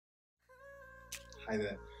Hi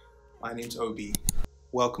there, my name's Obi.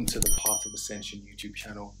 Welcome to the Path of Ascension YouTube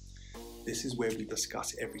channel. This is where we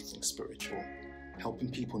discuss everything spiritual,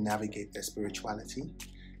 helping people navigate their spirituality,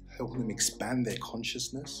 helping them expand their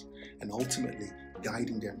consciousness, and ultimately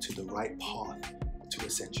guiding them to the right path to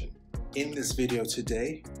ascension. In this video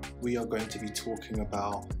today, we are going to be talking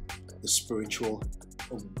about the spiritual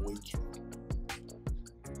awakening.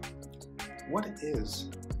 What is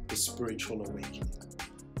the spiritual awakening?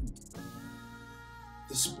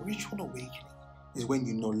 The spiritual awakening is when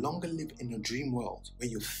you no longer live in a dream world where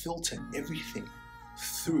you filter everything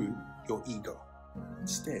through your ego.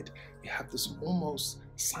 Instead, you have this almost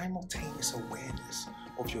simultaneous awareness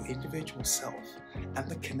of your individual self and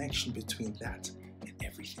the connection between that and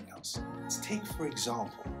everything else. Let's take, for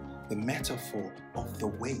example, the metaphor of the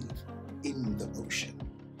wave in the ocean.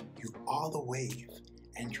 You are the wave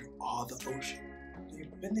and you are the ocean. The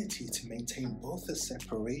ability to maintain both the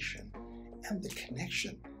separation and the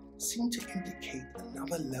connection seem to indicate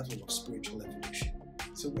another level of spiritual evolution.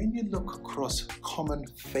 So when you look across common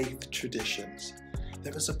faith traditions,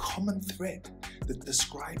 there is a common thread that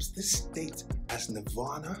describes this state as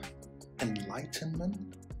nirvana,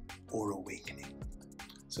 enlightenment, or awakening.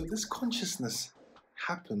 So this consciousness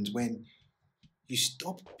happens when you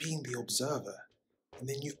stop being the observer and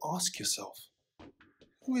then you ask yourself,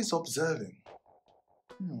 who is observing?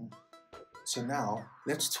 So now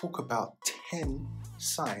let's talk about 10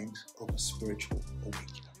 signs of a spiritual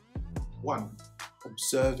awakening. 1.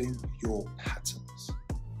 Observing your patterns.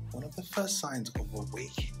 One of the first signs of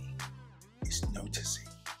awakening is noticing.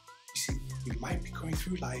 You see, you might be going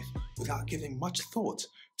through life without giving much thought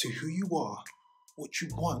to who you are, what you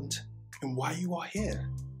want, and why you are here.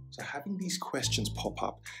 So having these questions pop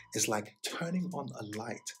up is like turning on a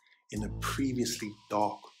light in a previously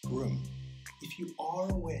dark room. If you are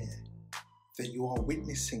aware that you are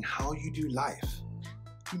witnessing how you do life,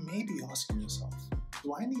 you may be asking yourself,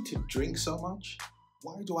 do I need to drink so much?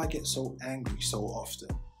 Why do I get so angry so often?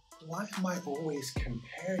 Why am I always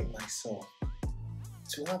comparing myself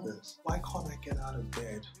to others? Why can't I get out of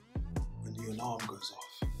bed when the alarm goes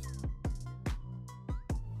off?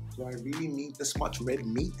 Do I really need this much red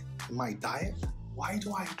meat in my diet? Why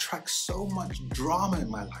do I attract so much drama in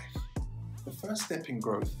my life? The first step in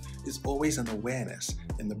growth is always an awareness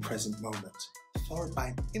in the present moment, followed by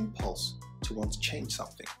an impulse to want to change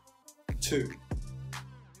something. 2.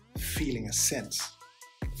 Feeling a sense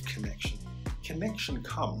of connection. Connection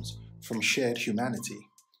comes from shared humanity.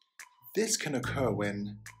 This can occur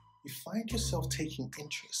when you find yourself taking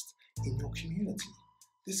interest in your community.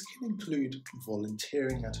 This can include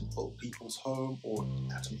volunteering at an old people's home or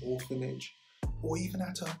at an orphanage, or even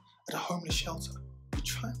at a homeless shelter. You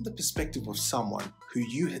try on the perspective of someone who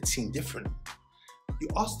you had seen different. You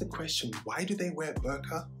ask the question, why do they wear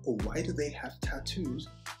burqa or why do they have tattoos,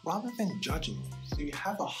 rather than judging them. So you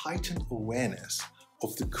have a heightened awareness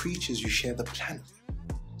of the creatures you share the planet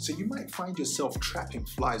with. So you might find yourself trapping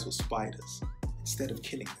flies or spiders instead of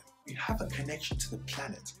killing them. You have a connection to the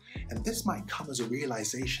planet, and this might come as a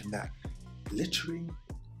realization that littering,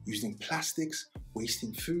 using plastics,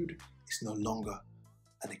 wasting food is no longer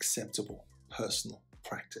an acceptable personal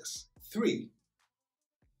practice. 3.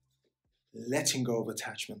 Letting go of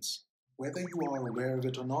attachments. Whether you are aware of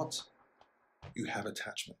it or not, you have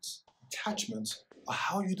attachments. Attachments are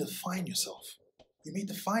how you define yourself. You may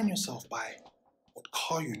define yourself by what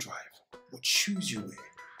car you drive, what shoes you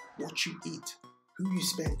wear, what you eat, who you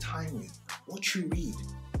spend time with, what you read,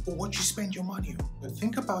 or what you spend your money on. But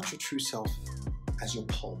think about your true self as your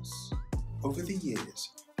pulse. Over the years,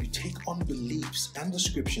 you take on beliefs and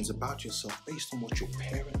descriptions about yourself based on what your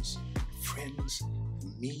parents, friends,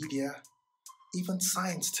 media, even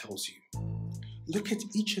science tells you. Look at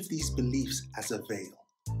each of these beliefs as a veil.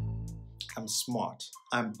 I'm smart,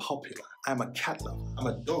 I'm popular, I'm a cat lover, I'm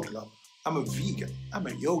a dog lover, I'm a vegan, I'm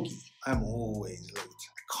a yogi, I'm always late,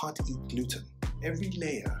 I can't eat gluten. Every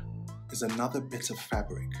layer is another bit of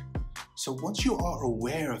fabric. So once you are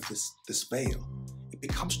aware of this veil, it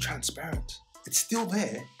becomes transparent. It's still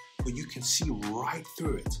there, but you can see right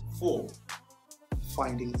through it. 4.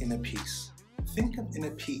 Finding inner peace. Think of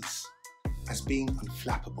inner peace as being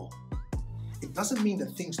unflappable. It doesn't mean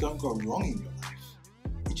that things don't go wrong in your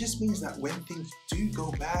life. It just means that when things do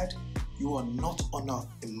go bad, you are not on an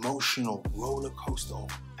emotional roller coaster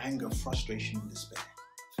of anger, frustration, and despair.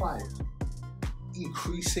 5.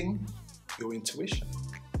 Increasing your intuition.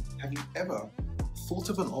 Have you ever thought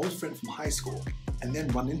of an old friend from high school and then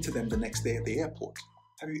run into them the next day at the airport?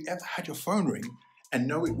 Have you ever had your phone ring and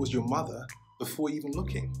know it was your mother before even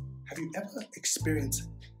looking? Have you ever experienced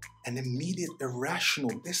an immediate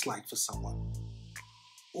irrational dislike for someone?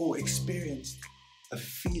 Or experienced a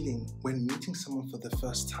feeling when meeting someone for the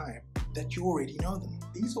first time that you already know them.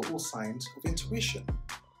 These are all signs of intuition.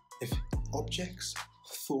 If objects,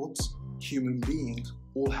 thoughts, human beings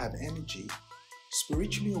all have energy,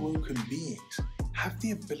 spiritually awoken beings have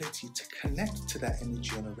the ability to connect to that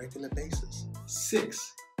energy on a regular basis.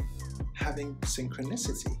 6, having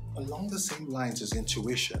synchronicity. Along the same lines as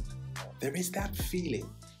intuition, there is that feeling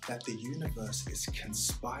that the universe is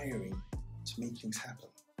conspiring to make things happen.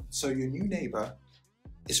 So your new neighbor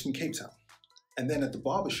is from Cape Town, and then at the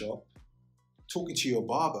barbershop, talking to your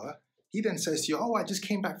barber, he then says to you, "Oh, I just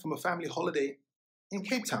came back from a family holiday in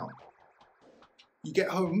Cape Town." You get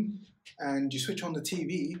home and you switch on the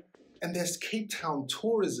TV and there's Cape Town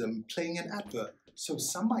tourism playing an advert. So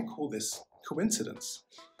some might call this coincidence,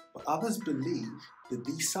 but others believe that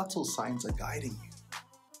these subtle signs are guiding you.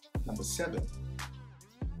 Number 7,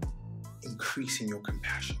 increasing your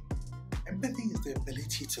compassion. Empathy is the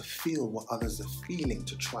ability to feel what others are feeling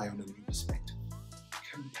to try on a new perspective.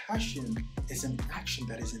 Compassion is an action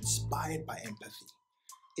that is inspired by empathy.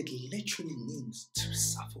 It literally means to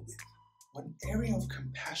suffer with. One area of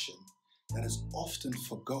compassion that is often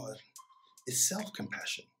forgotten is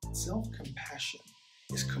self-compassion. Self-compassion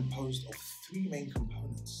is composed of 3 main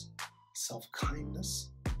components: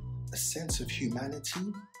 self-kindness, a sense of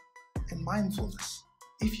humanity, and mindfulness.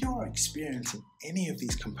 If you are experiencing any of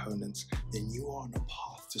these components, then you are on a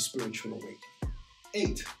path to spiritual awakening.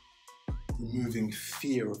 8, removing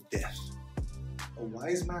fear of death. A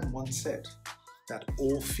wise man once said that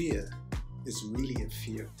all fear is really a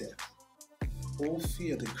fear of death. All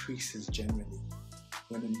fear decreases generally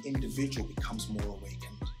when an individual becomes more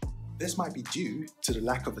awakened. This might be due to the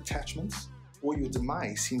lack of attachments, or your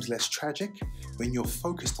demise seems less tragic when you're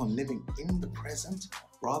focused on living in the present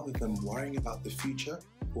rather than worrying about the future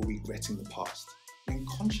or regretting the past. When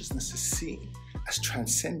consciousness is seen as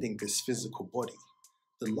transcending this physical body,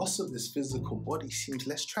 the loss of this physical body seems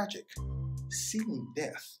less tragic. Seeing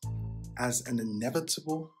death as an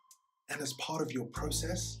inevitable and as part of your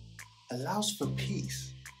process allows for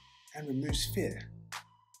peace and removes fear.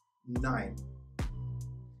 9,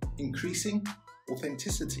 increasing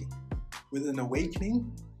authenticity. With an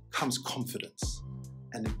awakening comes confidence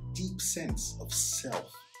and a deep sense of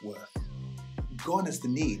self-worth. Gone is the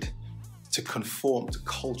need to conform to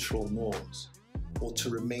cultural norms or to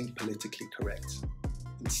remain politically correct.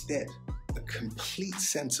 Instead, a complete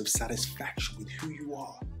sense of satisfaction with who you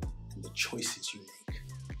are and the choices you make.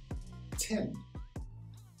 10,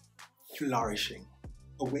 flourishing.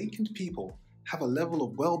 Awakened people have a level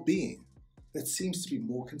of well-being that seems to be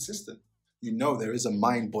more consistent. You know there is a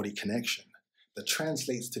mind-body connection that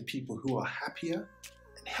translates to people who are happier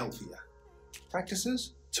and healthier.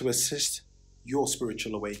 Practices to assist your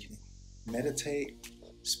spiritual awakening. Meditate,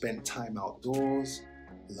 spend time outdoors,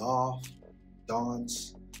 laugh,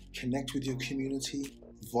 dance, connect with your community,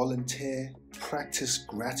 volunteer, practice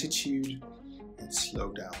gratitude, and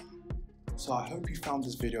slow down. So I hope you found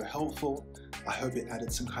this video helpful. I hope it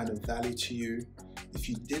added some kind of value to you. If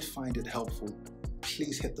you did find it helpful,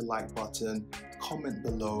 please hit the like button, comment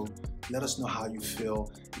below, let us know how you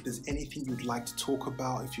feel. If there's anything you'd like to talk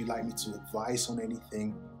about, if you'd like me to advise on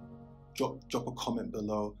anything, drop a comment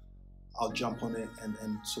below. I'll jump on it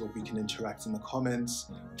and sort of we can interact in the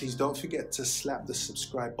comments. Please don't forget to slap the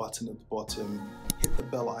subscribe button at the bottom, hit the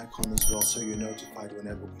bell icon as well so you're notified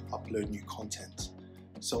whenever we upload new content.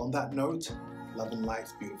 So on that note, love and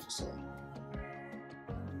light, beautiful soul.